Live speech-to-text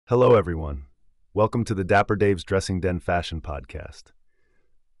Hello, everyone. Welcome to the Dapper Dave's Dressing Den Fashion Podcast.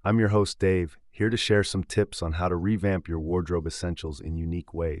 I'm your host, Dave, here to share some tips on how to revamp your wardrobe essentials in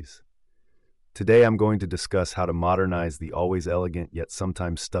unique ways. Today, I'm going to discuss how to modernize the always elegant yet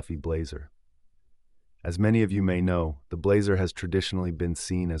sometimes stuffy blazer. As many of you may know, the blazer has traditionally been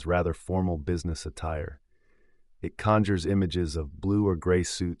seen as rather formal business attire. It conjures images of blue or gray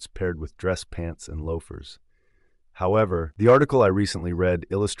suits paired with dress pants and loafers. However, the article I recently read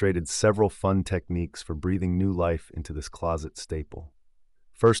illustrated several fun techniques for breathing new life into this closet staple.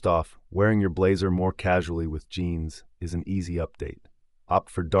 First off, wearing your blazer more casually with jeans is an easy update. Opt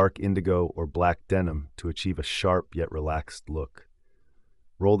for dark indigo or black denim to achieve a sharp yet relaxed look.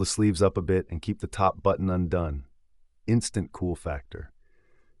 Roll the sleeves up a bit and keep the top button undone. Instant cool factor.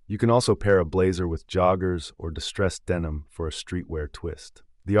 You can also pair a blazer with joggers or distressed denim for a streetwear twist.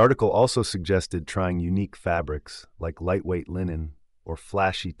 The article also suggested trying unique fabrics like lightweight linen or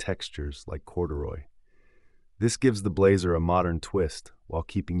flashy textures like corduroy. This gives the blazer a modern twist while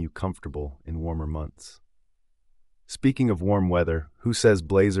keeping you comfortable in warmer months. Speaking of warm weather, who says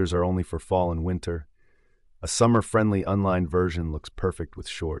blazers are only for fall and winter? A summer-friendly unlined version looks perfect with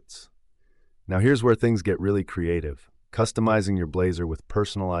shorts. Now here's where things get really creative, customizing your blazer with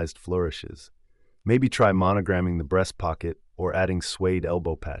personalized flourishes. Maybe try monogramming the breast pocket or adding suede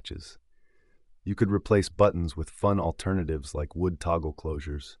elbow patches. You could replace buttons with fun alternatives like wood toggle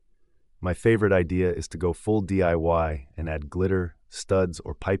closures. My favorite idea is to go full DIY and add glitter, studs,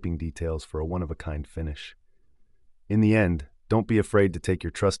 or piping details for a one-of-a-kind finish. In the end, don't be afraid to take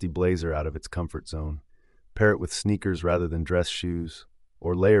your trusty blazer out of its comfort zone. Pair it with sneakers rather than dress shoes,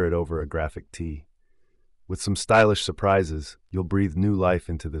 or layer it over a graphic tee. With some stylish surprises, you'll breathe new life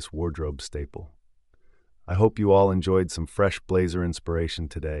into this wardrobe staple. I hope you all enjoyed some fresh blazer inspiration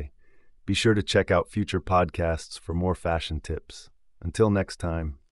today. Be sure to check out future podcasts for more fashion tips. Until next time.